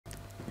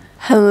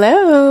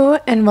Hello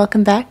and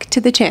welcome back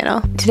to the channel.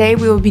 Today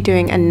we will be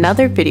doing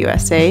another video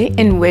essay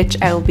in which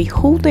I will be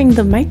holding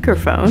the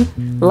microphone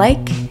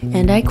like,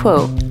 and I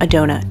quote, a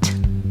donut.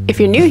 If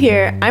you're new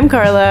here, I'm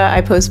Carla.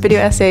 I post video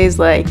essays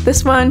like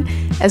this one,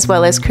 as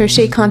well as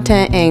crochet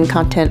content and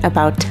content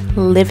about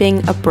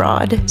living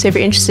abroad. So if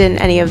you're interested in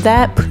any of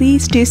that,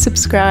 please do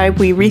subscribe.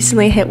 We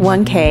recently hit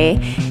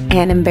 1K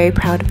and I'm very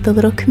proud of the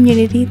little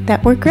community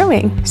that we're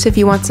growing. So if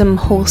you want some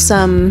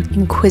wholesome,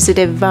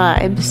 inquisitive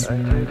vibes,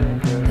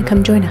 then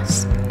come join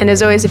us. And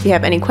as always, if you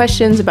have any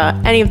questions about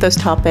any of those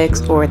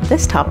topics or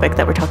this topic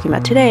that we're talking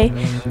about today,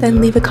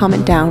 then leave a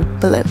comment down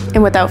below.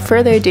 And without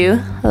further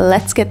ado,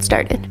 let's get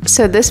started.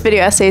 So this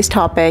video essay's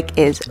topic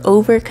is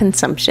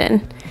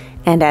overconsumption.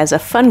 And as a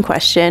fun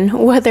question,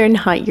 whether or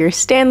not your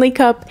Stanley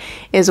cup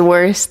is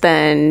worse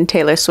than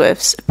Taylor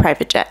Swift's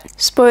private jet.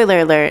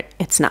 Spoiler alert,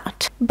 it's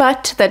not.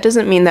 But that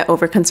doesn't mean that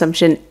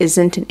overconsumption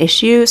isn't an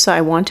issue, so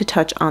I want to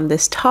touch on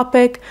this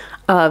topic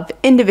of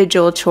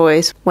individual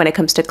choice when it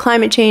comes to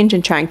climate change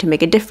and trying to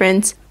make a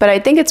difference. But I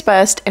think it's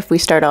best if we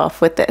start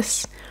off with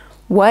this.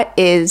 What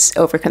is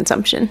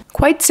overconsumption?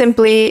 Quite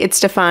simply,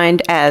 it's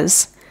defined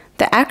as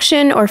the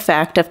action or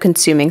fact of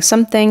consuming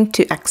something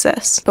to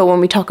excess. But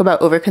when we talk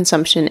about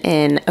overconsumption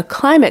in a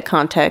climate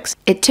context,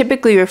 it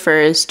typically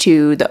refers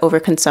to the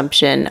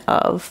overconsumption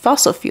of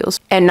fossil fuels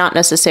and not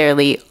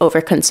necessarily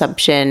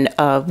overconsumption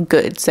of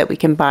goods that we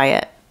can buy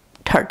at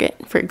Target,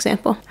 for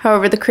example.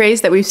 However, the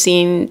craze that we've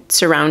seen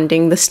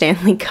surrounding the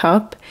Stanley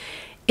Cup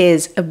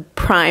is a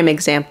prime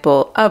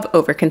example of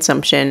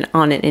overconsumption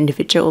on an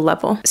individual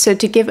level. So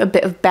to give a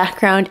bit of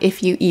background,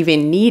 if you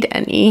even need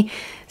any,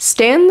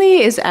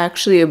 Stanley is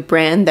actually a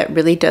brand that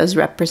really does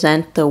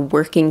represent the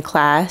working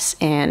class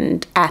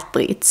and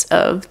athletes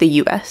of the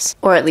US,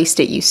 or at least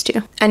it used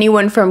to.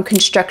 Anyone from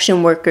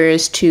construction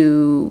workers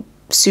to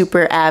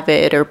super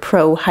avid or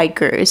pro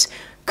hikers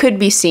could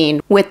be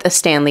seen with a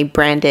Stanley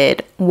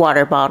branded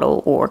water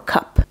bottle or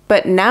cup.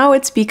 But now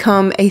it's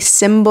become a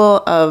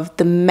symbol of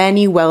the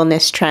many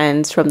wellness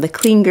trends, from the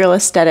clean girl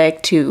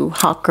aesthetic to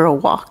hot girl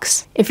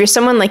walks. If you're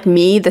someone like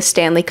me, the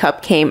Stanley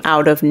Cup came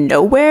out of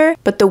nowhere,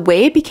 but the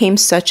way it became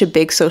such a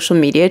big social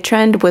media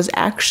trend was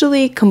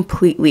actually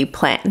completely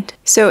planned.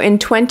 So in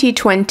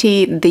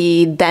 2020,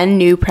 the then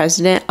new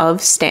president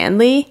of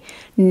Stanley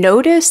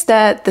noticed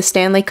that the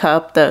Stanley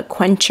Cup, the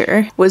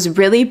quencher, was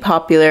really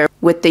popular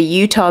with the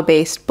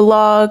Utah-based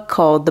blog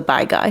called The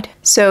Buy Guide.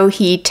 So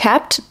he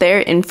tapped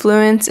their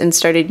influence and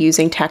started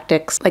using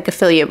tactics like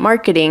affiliate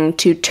marketing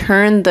to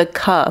turn the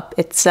cup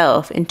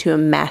itself into a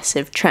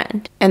massive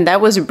trend. And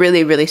that was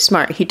really, really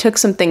smart. He took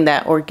something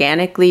that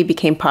organically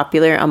became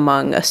popular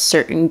among a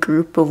certain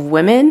group of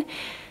women,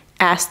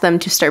 asked them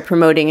to start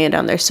promoting it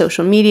on their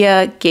social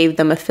media, gave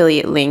them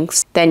affiliate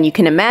links. Then you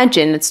can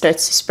imagine it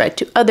starts to spread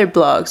to other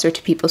blogs or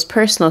to people's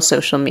personal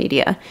social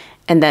media,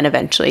 and then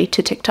eventually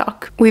to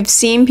TikTok. We've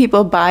seen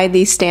people buy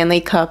these Stanley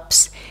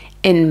Cups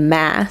in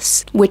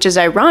mass, which is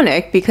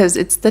ironic because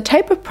it's the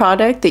type of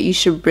product that you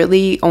should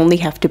really only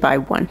have to buy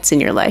once in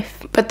your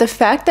life. But the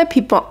fact that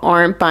people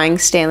aren't buying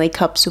Stanley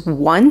Cups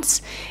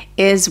once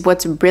is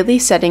what's really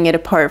setting it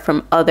apart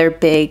from other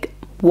big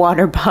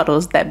water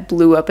bottles that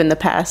blew up in the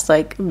past,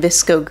 like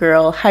Visco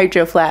Girl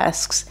hydro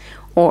flasks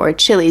or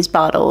Chili's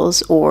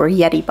bottles or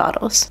Yeti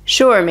bottles.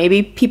 Sure,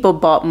 maybe people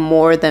bought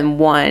more than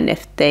one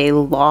if they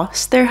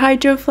lost their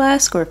hydro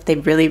flask or if they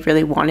really,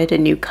 really wanted a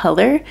new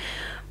color.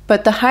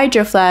 But the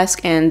hydro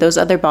flask and those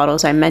other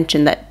bottles I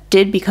mentioned that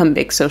did become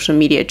big social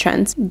media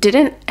trends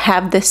didn't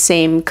have the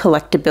same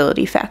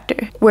collectability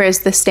factor. Whereas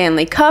the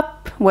Stanley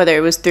Cup, whether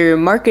it was through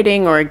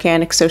marketing or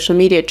organic social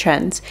media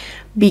trends,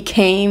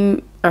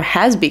 became or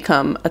has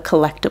become a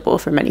collectible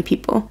for many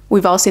people.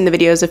 We've all seen the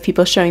videos of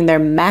people showing their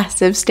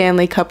massive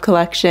Stanley Cup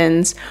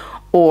collections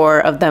or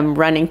of them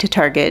running to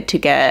Target to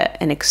get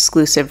an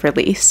exclusive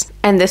release.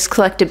 And this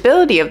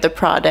collectability of the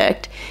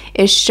product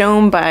is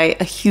shown by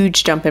a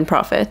huge jump in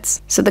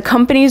profits. So the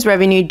company's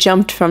revenue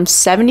jumped from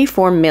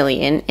 $74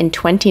 million in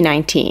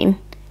 2019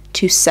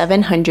 to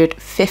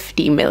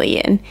 $750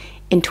 million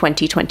in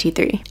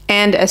 2023.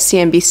 And as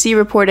CNBC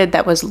reported,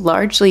 that was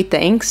largely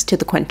thanks to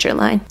the quencher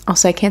line.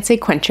 Also, I can't say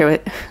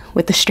quencher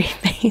with a straight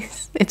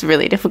face. It's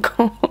really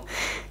difficult.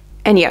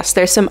 And yes,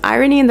 there's some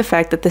irony in the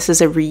fact that this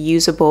is a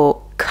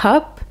reusable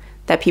cup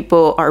that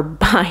people are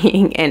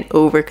buying and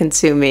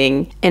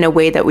over-consuming in a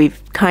way that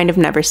we've kind of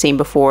never seen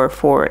before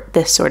for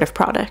this sort of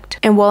product.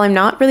 And while I'm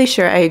not really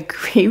sure I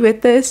agree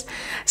with this,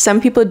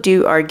 some people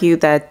do argue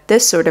that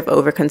this sort of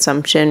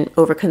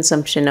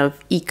overconsumption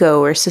of eco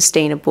or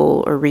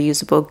sustainable or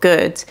reusable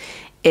goods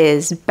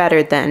is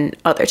better than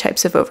other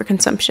types of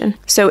overconsumption.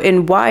 So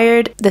in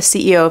Wired, the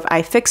CEO of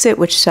iFixit,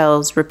 which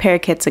sells repair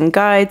kits and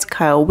guides,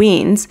 Kyle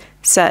Wiens,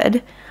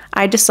 said,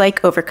 "I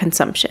dislike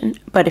overconsumption,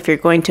 but if you're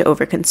going to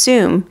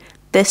overconsume,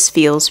 this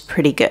feels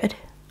pretty good."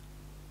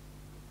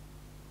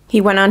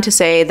 He went on to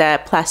say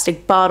that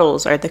plastic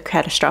bottles are the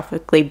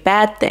catastrophically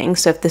bad thing,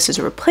 so if this is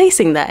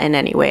replacing that in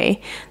any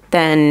way,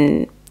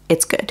 then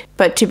it's good.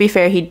 But to be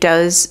fair, he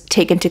does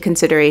take into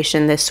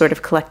consideration this sort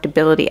of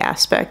collectability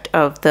aspect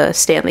of the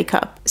Stanley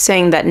Cup,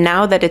 saying that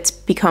now that it's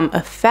become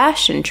a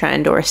fashion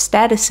trend or a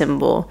status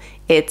symbol,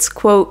 it's,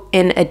 quote,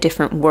 in a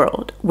different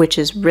world, which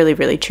is really,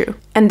 really true.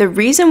 And the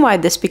reason why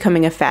this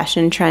becoming a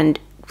fashion trend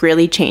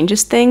really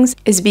changes things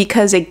is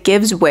because it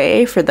gives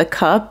way for the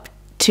cup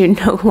to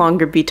no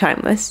longer be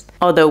timeless.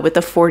 Although with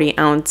a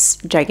 40-ounce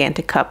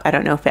gigantic cup, I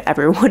don't know if it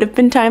ever would have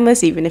been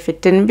timeless, even if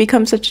it didn't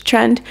become such a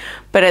trend,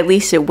 but at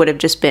least it would have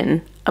just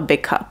been a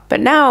big cup.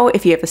 But now,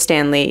 if you have a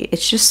Stanley,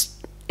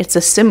 it's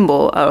a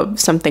symbol of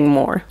something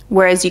more.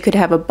 Whereas you could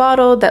have a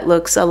bottle that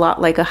looks a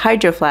lot like a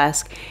hydro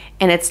flask,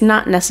 and it's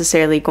not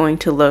necessarily going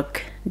to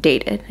look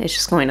dated. It's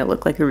just going to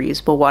look like a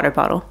reusable water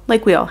bottle,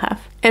 like we all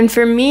have. And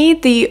for me,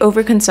 the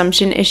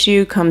overconsumption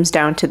issue comes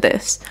down to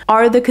this.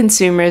 Are the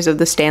consumers of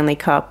the Stanley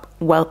Cup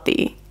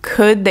wealthy?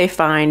 Could they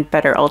find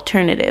better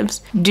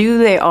alternatives? Do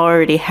they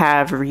already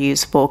have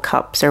reusable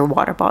cups or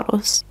water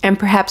bottles? And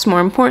perhaps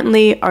more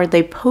importantly, are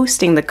they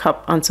posting the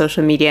cup on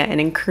social media and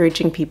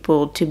encouraging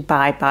people to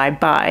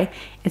buy,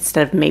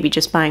 instead of maybe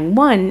just buying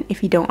one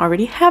if you don't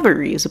already have a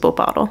reusable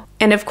bottle?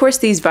 And of course,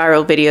 these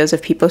viral videos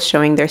of people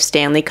showing their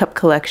Stanley Cup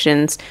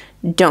collections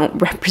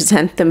don't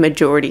represent the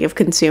majority of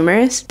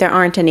consumers. There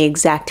aren't any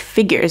exact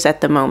figures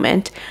at the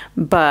moment,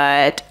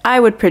 but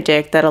I would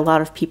predict that a lot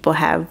of people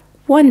have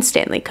one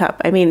Stanley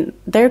Cup. I mean,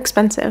 they're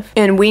expensive.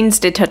 And Weens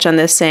did touch on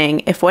this,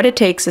 saying, if what it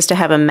takes is to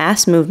have a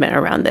mass movement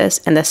around this,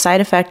 and the side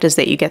effect is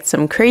that you get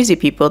some crazy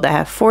people that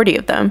have 40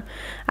 of them,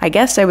 I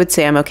guess I would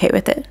say I'm okay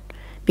with it,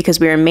 because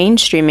we are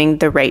mainstreaming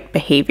the right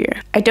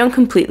behavior. I don't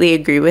completely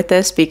agree with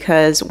this,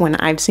 because when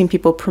I've seen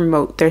people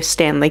promote their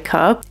Stanley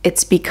Cup,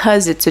 it's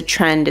because it's a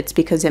trend, it's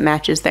because it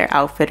matches their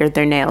outfit or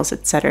their nails,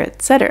 etc.,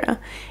 etc.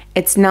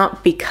 It's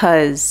not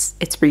because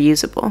it's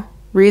reusable.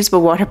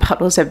 Reusable water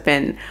bottles have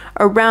been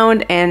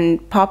around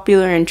and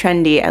popular and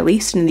trendy, at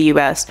least in the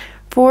US,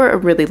 for a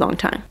really long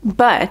time.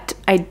 But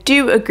I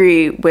do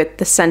agree with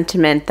the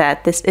sentiment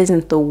that this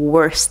isn't the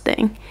worst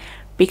thing,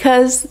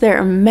 because there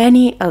are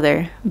many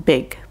other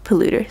big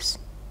polluters.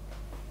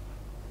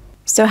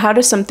 So how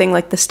does something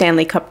like the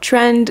Stanley Cup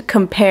trend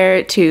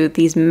compare to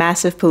these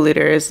massive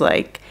polluters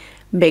like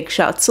big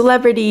shot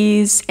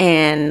celebrities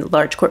and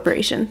large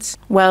corporations?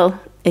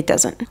 Well, it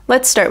doesn't.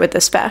 Let's start with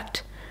this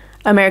fact.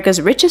 America's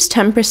richest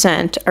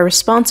 10% are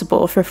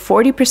responsible for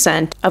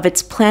 40% of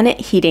its planet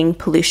heating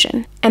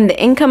pollution. And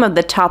the income of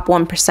the top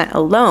 1%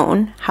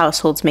 alone,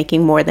 households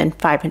making more than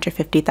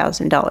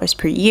 $550,000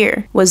 per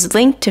year, was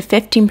linked to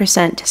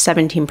 15% to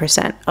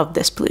 17% of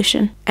this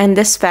pollution. And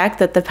this fact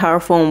that the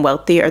powerful and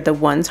wealthy are the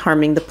ones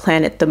harming the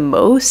planet the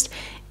most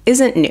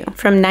isn't new.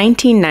 From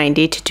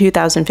 1990 to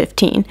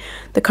 2015,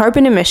 the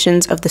carbon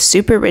emissions of the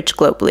super rich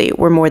globally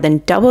were more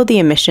than double the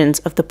emissions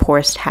of the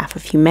poorest half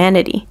of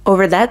humanity.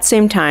 Over that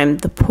same time,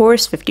 the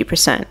poorest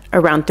 50%,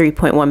 around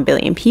 3.1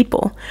 billion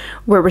people,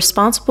 were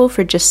responsible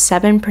for just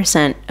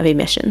 7% of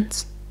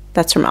emissions.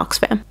 That's from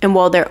Oxfam. And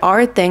while there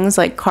are things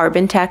like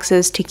carbon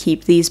taxes to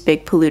keep these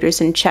big polluters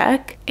in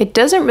check, it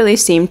doesn't really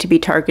seem to be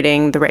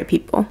targeting the right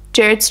people.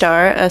 Jared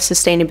Starr, a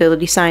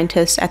sustainability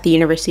scientist at the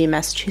University of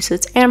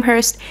Massachusetts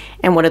Amherst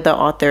and one of the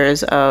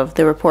authors of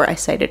the report I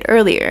cited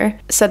earlier,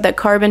 said that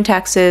carbon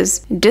taxes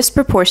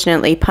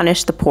disproportionately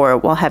punish the poor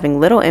while having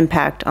little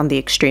impact on the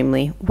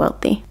extremely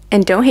wealthy.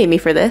 And don't hate me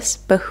for this,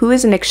 but who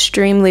is an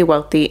extremely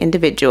wealthy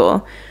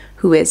individual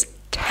who is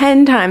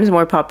 10 times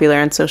more popular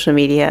on social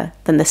media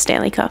than the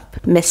Stanley Cup?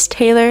 Miss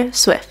Taylor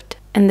Swift.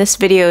 And this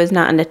video is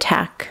not an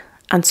attack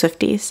on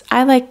Swifties.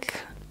 I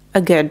like a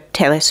good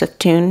Taylor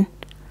Swift tune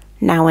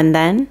now and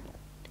then,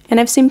 and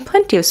I've seen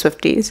plenty of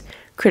Swifties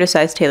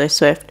criticize Taylor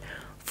Swift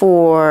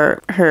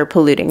for her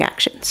polluting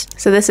actions.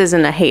 So this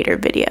isn't a hater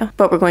video,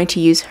 but we're going to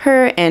use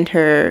her and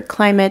her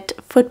climate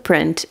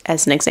footprint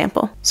as an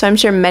example. So I'm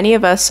sure many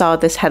of us saw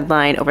this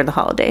headline over the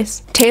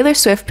holidays. Taylor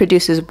Swift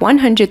produces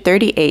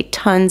 138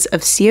 tons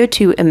of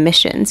CO2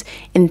 emissions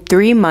in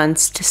 3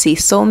 months to see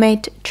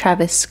soulmate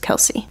Travis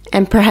Kelce.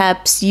 And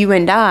perhaps you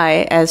and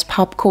I, as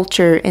pop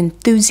culture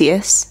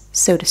enthusiasts,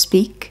 so to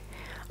speak,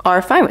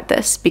 are fine with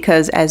this,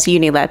 because as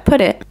Unilad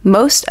put it,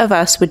 most of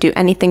us would do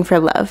anything for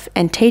love,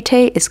 and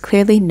Tay-Tay is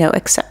clearly no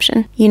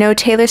exception. You know,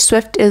 Taylor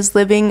Swift is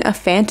living a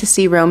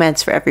fantasy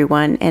romance for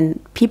everyone,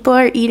 and people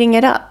are eating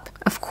it up.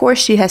 Of course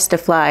she has to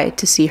fly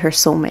to see her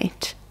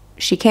soulmate.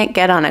 She can't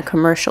get on a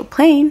commercial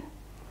plane.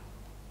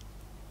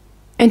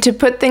 And to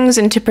put things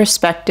into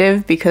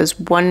perspective, because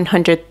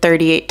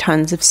 138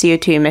 tons of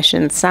CO2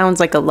 emissions sounds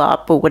like a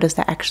lot, but what does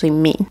that actually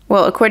mean?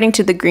 Well, according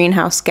to the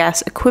Greenhouse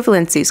Gas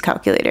Equivalencies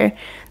calculator,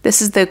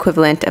 this is the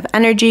equivalent of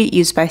energy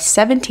used by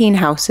 17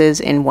 houses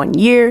in 1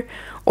 year,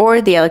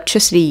 or the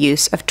electricity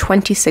use of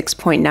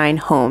 26.9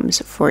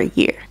 homes for a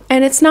year.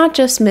 And it's not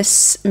just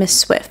Miss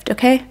Swift,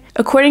 okay?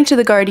 According to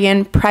The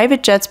Guardian,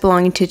 private jets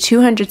belonging to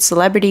 200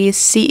 celebrities,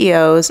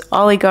 CEOs,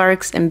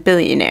 oligarchs, and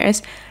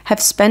billionaires have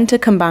spent a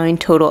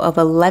combined total of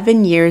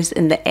 11 years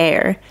in the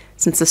air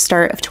since the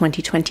start of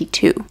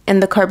 2022.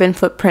 And the carbon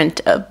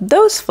footprint of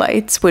those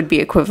flights would be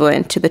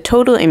equivalent to the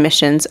total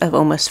emissions of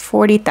almost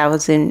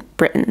 40,000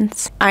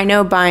 Britons. I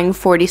know buying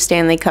 40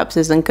 Stanley cups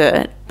isn't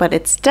good, but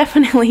it's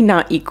definitely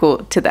not equal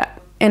to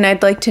that. And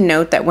I'd like to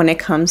note that when it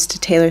comes to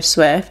Taylor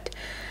Swift,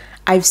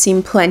 I've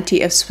seen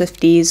plenty of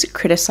Swifties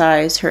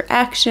criticize her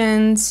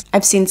actions.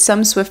 I've seen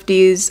some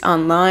Swifties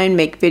online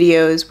make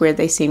videos where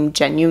they seem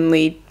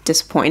genuinely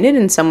disappointed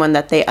in someone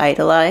that they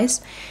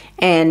idolize,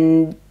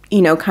 and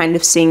kind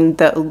of seeing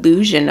the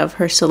illusion of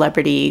her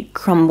celebrity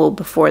crumble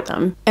before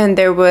them. And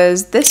there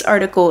was this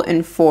article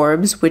in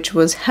Forbes which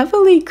was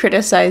heavily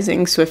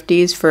criticizing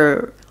Swifties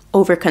for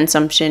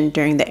overconsumption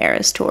during the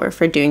Eras tour,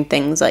 for doing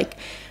things like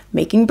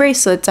making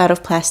bracelets out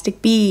of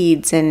plastic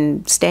beads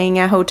and staying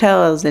at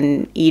hotels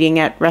and eating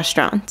at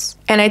restaurants.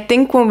 And I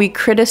think when we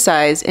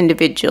criticize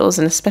individuals,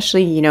 and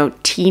especially,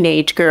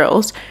 teenage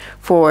girls,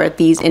 for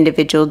these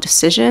individual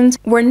decisions,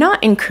 we're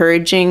not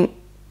encouraging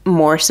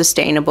more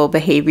sustainable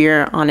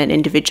behavior on an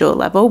individual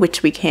level,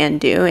 which we can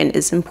do and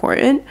is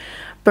important,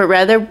 but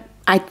rather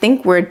I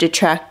think we're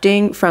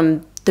detracting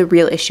from the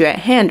real issue at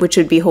hand, which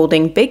would be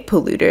holding big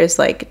polluters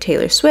like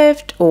Taylor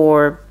Swift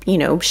or,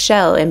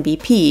 Shell and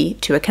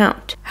BP to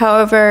account.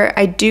 However,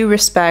 I do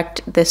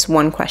respect this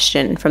one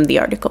question from the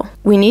article.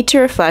 We need to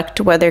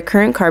reflect whether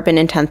current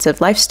carbon-intensive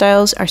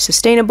lifestyles are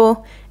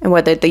sustainable and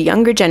whether the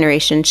younger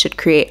generation should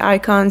create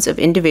icons of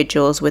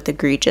individuals with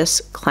egregious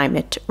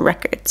climate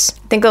records.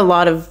 I think a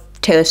lot of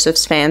Taylor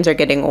Swift's fans are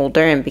getting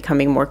older and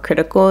becoming more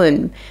critical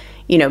and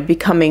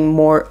becoming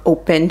more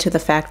open to the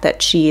fact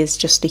that she is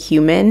just a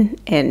human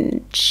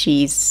and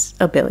she's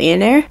a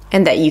billionaire,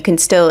 and that you can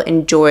still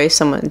enjoy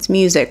someone's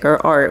music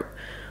or art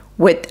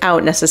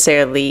without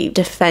necessarily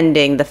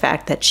defending the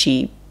fact that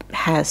she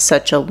has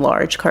such a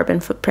large carbon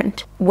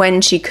footprint,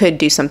 when she could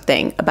do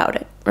something about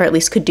it, or at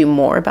least could do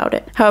more about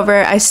it.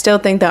 However, I still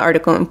think the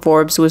article in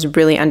Forbes was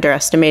really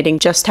underestimating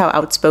just how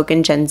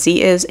outspoken Gen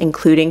Z is,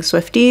 including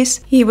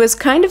Swifties. He was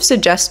kind of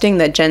suggesting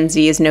that Gen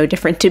Z is no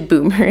different to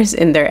boomers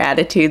in their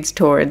attitudes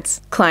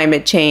towards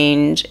climate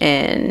change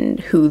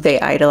and who they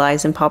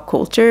idolize in pop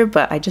culture,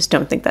 but I just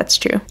don't think that's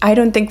true. I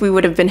don't think we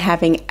would have been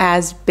having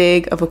as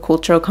big of a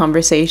cultural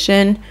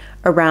conversation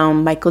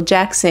around Michael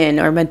Jackson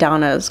or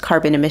Madonna's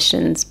carbon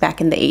emissions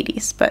back in the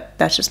 80s, but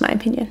that's just my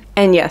opinion.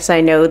 And yes,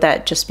 I know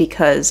that just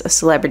because a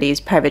celebrity's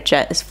private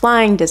jet is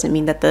flying doesn't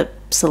mean that the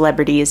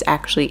celebrity is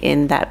actually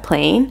in that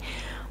plane,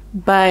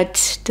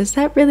 but does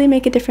that really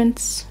make a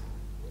difference?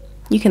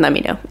 You can let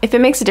me know. If it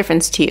makes a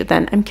difference to you,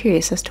 then I'm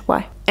curious as to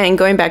why. And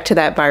going back to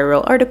that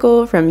viral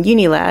article from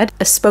Unilad,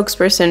 a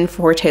spokesperson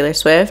for Taylor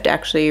Swift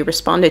actually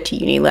responded to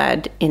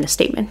Unilad in a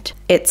statement.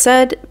 It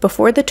said,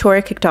 before the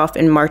tour kicked off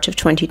in March of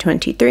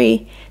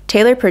 2023,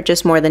 Taylor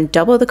purchased more than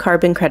double the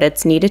carbon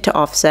credits needed to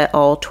offset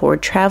all tour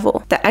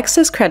travel. The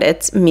excess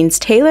credits means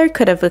Taylor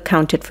could have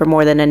accounted for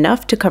more than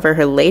enough to cover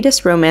her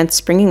latest romance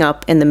springing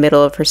up in the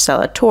middle of her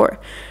Stella tour,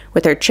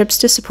 with her trips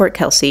to support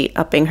Kelce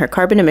upping her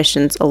carbon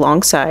emissions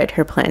alongside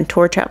her planned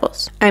tour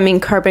travels. I mean,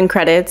 carbon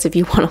credits, if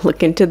you want to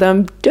look into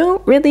them,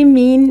 don't really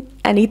mean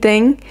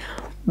anything,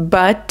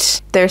 but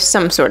there's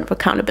some sort of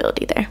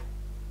accountability there.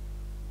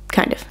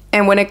 Kind of.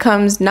 And when it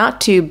comes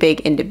not to big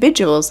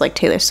individuals like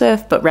Taylor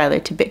Swift, but rather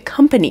to big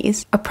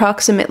companies,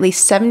 approximately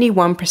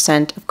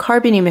 71% of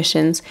carbon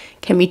emissions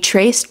can be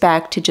traced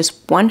back to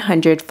just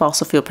 100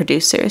 fossil fuel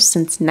producers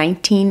since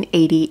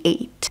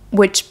 1988.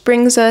 Which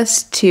brings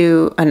us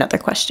to another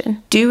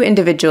question. Do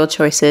individual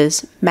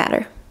choices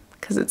matter?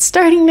 Because it's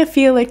starting to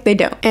feel like they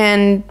don't.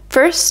 And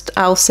first,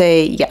 I'll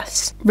say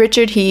yes.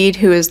 Richard Heed,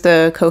 who is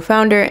the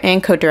co-founder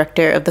and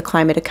co-director of the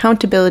Climate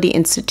Accountability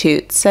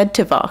Institute, said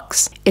to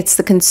Vox, "It's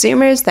the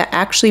consumers that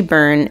actually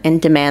burn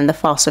and demand the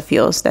fossil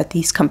fuels that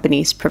these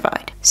companies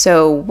provide."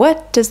 So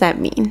what does that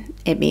mean?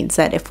 It means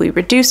that if we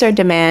reduce our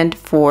demand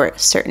for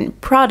certain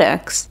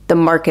products, the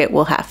market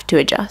will have to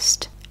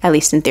adjust, at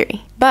least in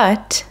theory.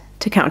 But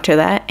to counter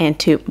that and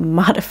to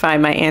modify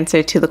my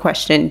answer to the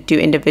question, do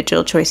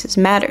individual choices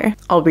matter?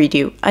 I'll read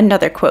you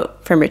another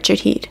quote from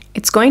Richard Heed.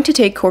 "It's going to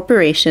take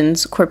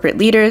corporations, corporate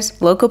leaders,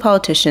 local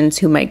politicians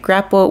who might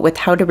grapple with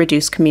how to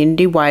reduce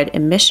community-wide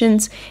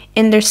emissions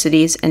in their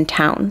cities and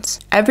towns.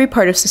 Every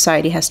part of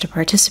society has to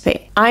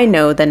participate. I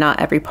know that not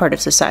every part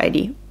of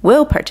society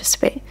will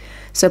participate.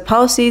 So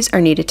policies are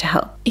needed to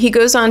help." He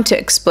goes on to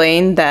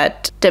explain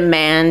that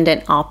demand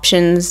and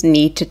options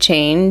need to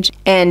change.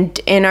 And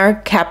in our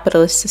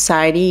capitalist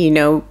society,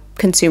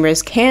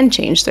 consumers can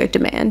change their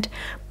demand,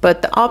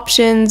 but the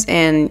options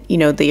and,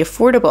 the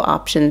affordable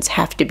options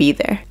have to be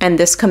there. And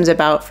this comes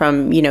about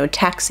from,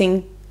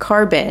 taxing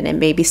carbon and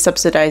maybe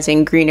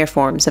subsidizing greener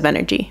forms of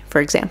energy,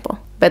 for example.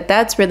 But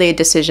that's really a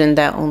decision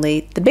that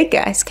only the big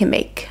guys can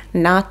make,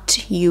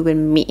 not you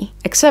and me,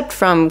 except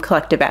from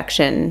collective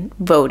action,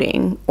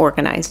 voting,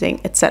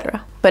 organizing,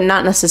 etc. But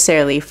not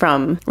necessarily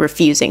from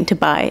refusing to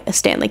buy a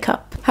Stanley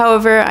Cup.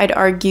 However, I'd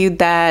argue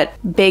that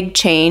big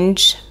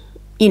change,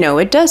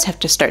 it does have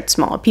to start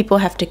small. People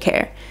have to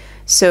care.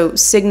 So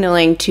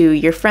signaling to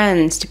your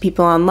friends, to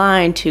people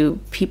online, to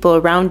people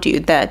around you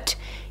that,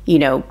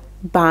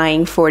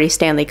 buying 40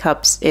 Stanley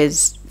cups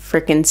is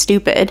freaking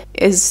stupid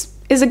is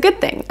a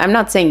good thing. I'm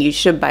not saying you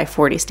should buy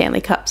 40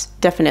 Stanley cups.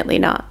 Definitely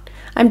not.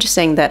 I'm just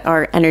saying that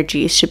our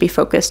energies should be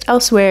focused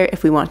elsewhere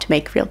if we want to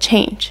make real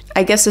change.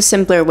 I guess a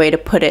simpler way to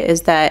put it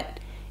is that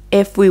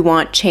if we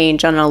want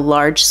change on a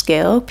large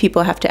scale,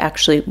 people have to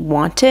actually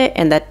want it,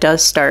 and that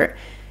does start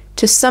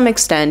to some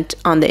extent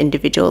on the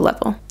individual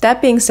level.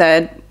 That being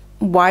said,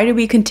 why do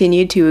we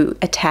continue to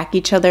attack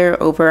each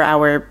other over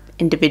our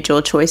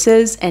individual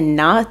choices and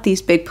not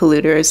these big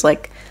polluters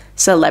like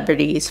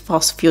celebrities,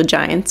 fossil fuel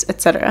giants,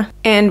 etc.?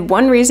 And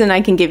one reason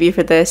I can give you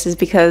for this is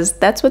because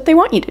that's what they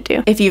want you to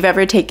do. If you've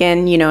ever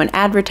taken, an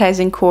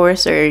advertising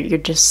course, or you're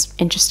just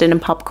interested in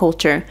pop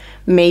culture,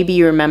 maybe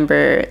you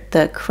remember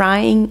the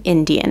Crying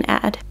Indian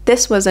ad.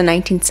 This was a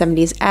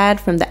 1970s ad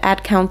from the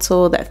Ad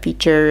Council that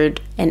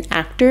featured an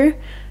actor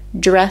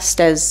dressed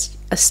as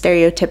a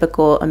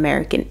stereotypical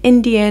American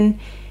Indian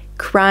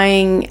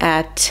crying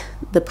at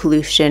the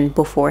pollution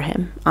before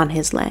him on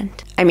his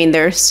land. I mean,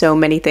 there are so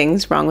many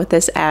things wrong with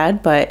this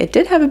ad, but it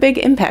did have a big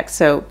impact,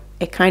 so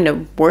it kind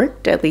of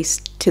worked, at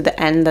least to the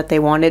end that they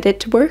wanted it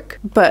to work.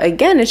 But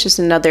again, it's just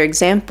another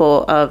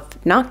example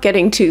of not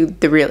getting to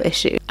the real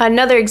issue.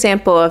 Another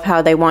example of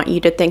how they want you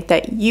to think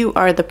that you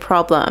are the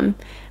problem: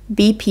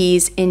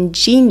 BP's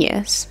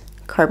ingenious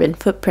carbon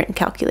footprint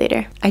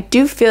calculator. I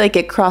do feel like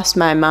it crossed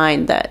my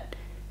mind that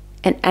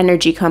an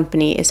energy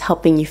company is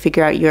helping you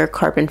figure out your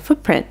carbon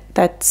footprint.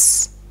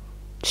 That's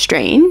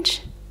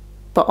strange,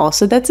 but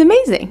also that's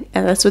amazing,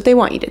 and that's what they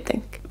want you to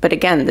think. But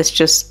again, this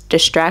just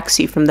distracts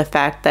you from the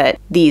fact that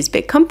these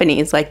big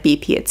companies like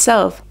BP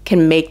itself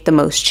can make the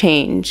most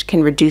change,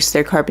 can reduce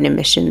their carbon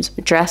emissions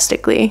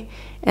drastically,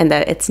 and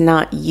that it's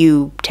not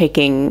you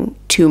taking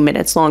 2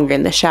 minutes longer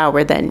in the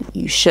shower than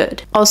you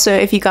should. Also,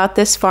 if you got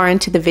this far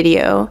into the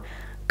video,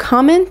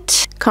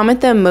 comment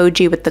the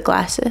emoji with the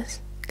glasses,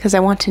 because I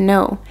want to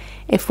know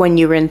if when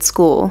you were in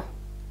school,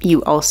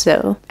 you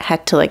also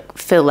had to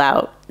fill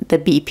out the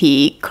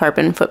BP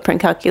carbon footprint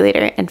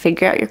calculator and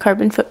figure out your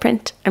carbon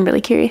footprint. I'm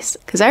really curious,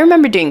 because I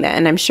remember doing that,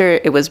 and I'm sure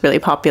it was really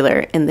popular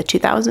in the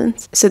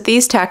 2000s. So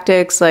these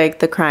tactics, like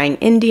the Crying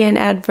Indian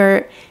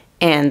advert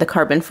and the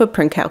carbon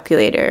footprint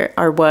calculator,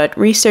 are what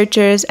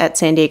researchers at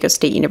San Diego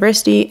State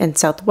University and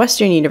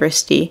Southwestern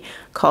University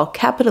call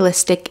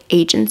capitalistic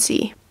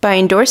agency. By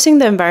endorsing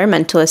the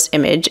environmentalist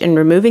image and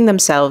removing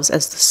themselves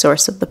as the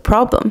source of the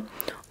problem,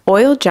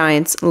 oil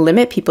giants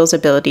limit people's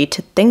ability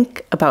to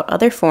think about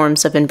other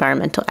forms of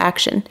environmental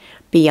action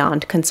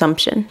beyond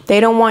consumption. They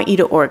don't want you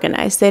to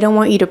organize. They don't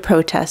want you to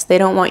protest. They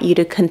don't want you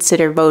to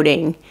consider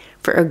voting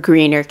for a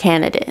greener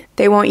candidate.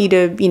 They want you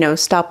to,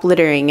 stop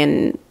littering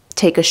and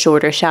take a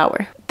shorter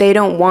shower. They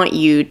don't want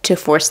you to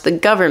force the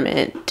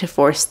government, to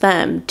force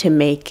them to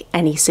make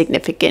any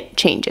significant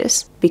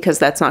changes, because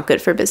that's not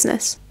good for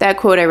business. That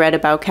quote I read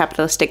about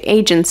capitalistic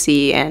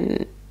agency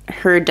and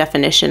her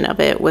definition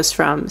of it was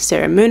from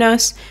Sarah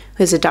Munoz,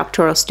 who is a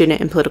doctoral student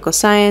in political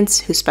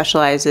science who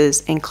specializes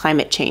in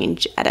climate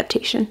change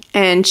adaptation.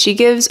 And she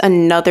gives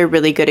another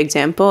really good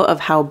example of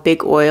how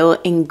big oil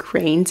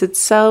ingrains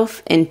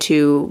itself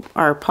into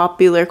our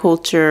popular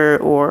culture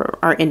or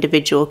our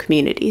individual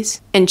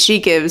communities. And she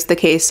gives the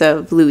case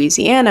of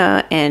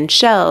Louisiana and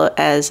Shell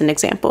as an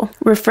example,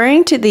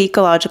 referring to the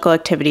ecological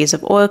activities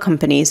of oil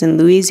companies in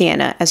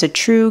Louisiana as a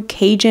true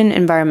Cajun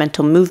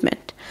environmental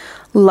movement.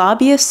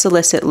 Lobbyists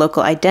solicit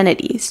local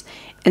identities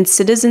and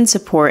citizen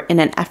support in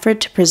an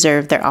effort to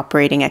preserve their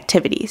operating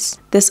activities.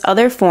 This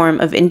other form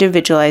of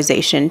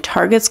individualization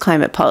targets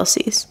climate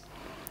policies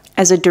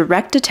as a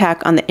direct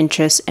attack on the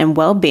interests and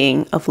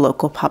well-being of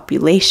local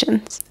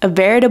populations. A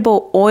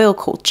veritable oil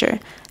culture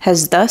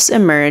has thus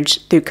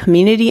emerged through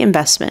community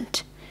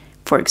investment.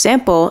 For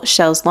example,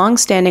 Shell's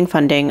long-standing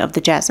funding of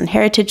the Jazz and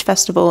Heritage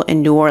Festival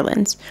in New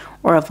Orleans,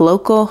 or of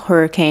local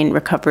hurricane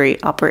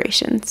recovery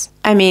operations.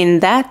 I mean,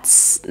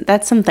 that's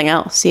something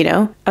else,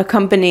 A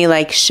company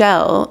like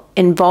Shell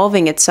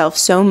involving itself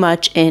so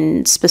much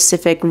in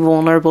specific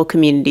vulnerable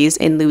communities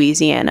in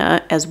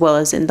Louisiana, as well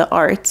as in the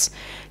arts,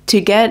 to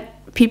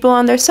get people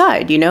on their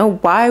side,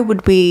 Why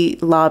would we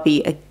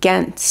lobby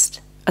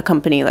against a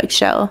company like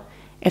Shell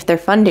if they're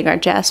funding our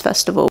jazz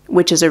festival,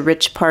 which is a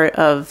rich part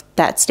of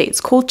that state's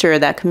culture,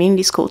 that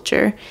community's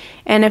culture,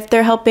 and if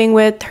they're helping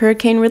with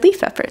hurricane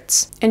relief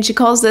efforts? And she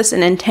calls this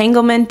an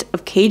entanglement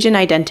of Cajun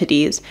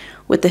identities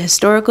with the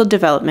historical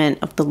development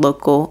of the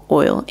local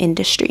oil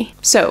industry.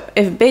 So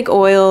if big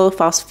oil,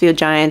 fossil fuel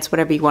giants,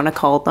 whatever you want to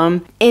call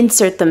them,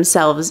 insert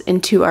themselves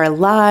into our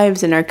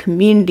lives and our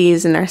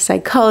communities and our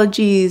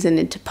psychologies and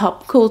into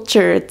pop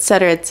culture,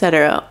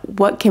 etc.,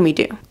 what can we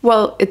do?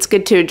 Well, it's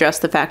good to address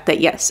the fact that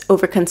yes,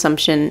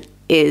 overconsumption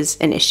is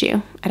an issue.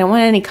 I don't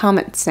want any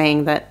comments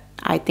saying that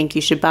I think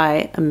you should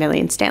buy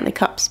 1,000,000 Stanley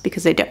cups,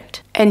 because I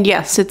don't. And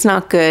yes, it's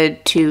not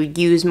good to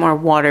use more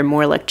water,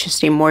 more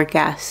electricity, more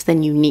gas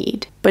than you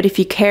need. But if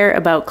you care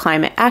about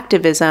climate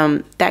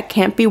activism, that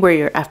can't be where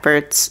your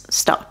efforts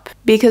stop.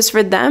 Because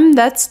for them,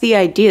 that's the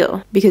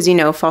ideal. Because, you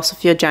know, fossil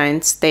fuel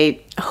giants,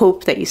 they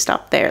hope that you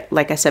stop there.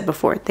 Like I said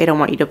before, they don't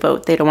want you to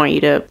vote, they don't want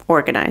you to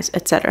organize,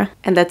 etc.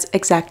 And that's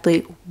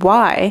exactly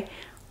why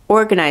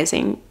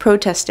organizing,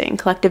 protesting,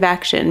 collective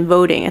action,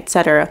 voting,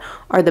 etc.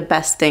 are the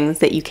best things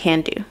that you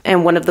can do.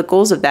 And one of the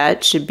goals of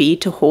that should be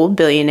to hold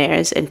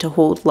billionaires and to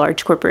hold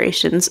large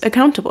corporations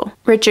accountable.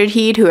 Richard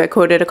Heed, who I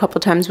quoted a couple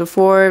times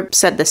before,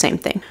 said the same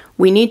thing.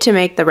 We need to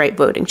make the right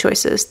voting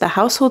choices. The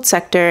household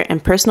sector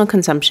and personal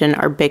consumption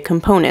are big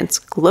components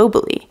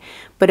globally,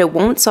 but it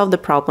won't solve the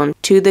problem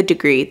to the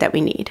degree that we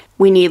need.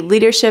 We need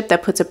leadership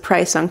that puts a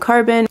price on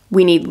carbon.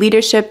 We need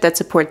leadership that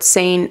supports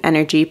sane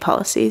energy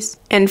policies.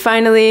 And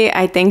finally,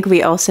 I think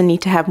we also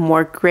need to have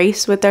more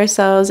grace with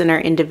ourselves and our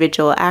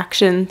individual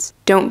actions.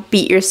 Don't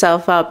beat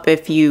yourself up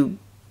if you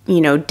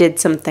did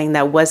something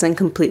that wasn't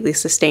completely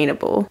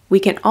sustainable. We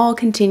can all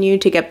continue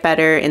to get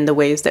better in the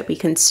ways that we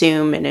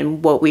consume and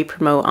in what we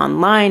promote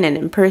online and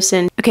in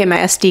person. Okay, my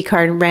SD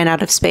card ran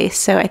out of space,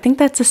 so I think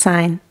that's a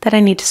sign that I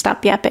need to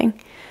stop yapping.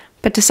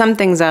 But to sum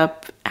things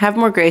up, have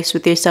more grace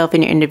with yourself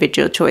and your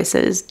individual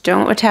choices.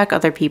 Don't attack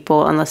other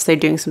people unless they're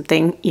doing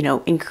something,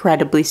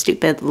 incredibly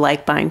stupid,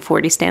 like buying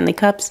 40 Stanley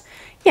cups.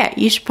 Yeah,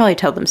 you should probably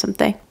tell them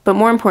something. But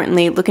more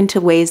importantly, look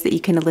into ways that you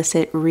can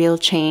elicit real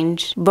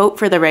change, vote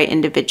for the right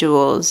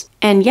individuals,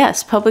 and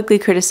yes, publicly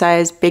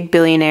criticize big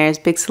billionaires,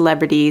 big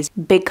celebrities,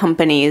 big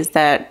companies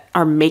that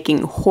are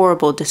making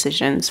horrible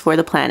decisions for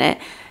the planet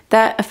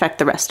that affect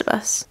the rest of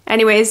us.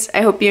 Anyways,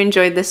 I hope you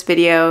enjoyed this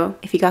video.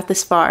 If you got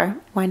this far,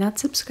 why not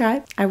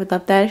subscribe? I would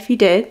love that if you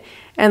did.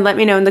 And let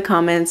me know in the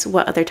comments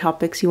what other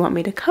topics you want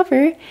me to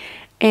cover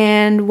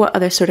and what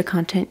other sort of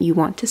content you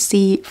want to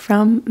see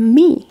from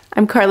me.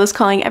 I'm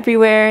Carlascalling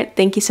everywhere.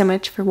 Thank you so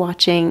much for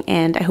watching,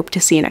 and I hope to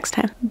see you next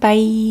time.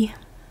 Bye.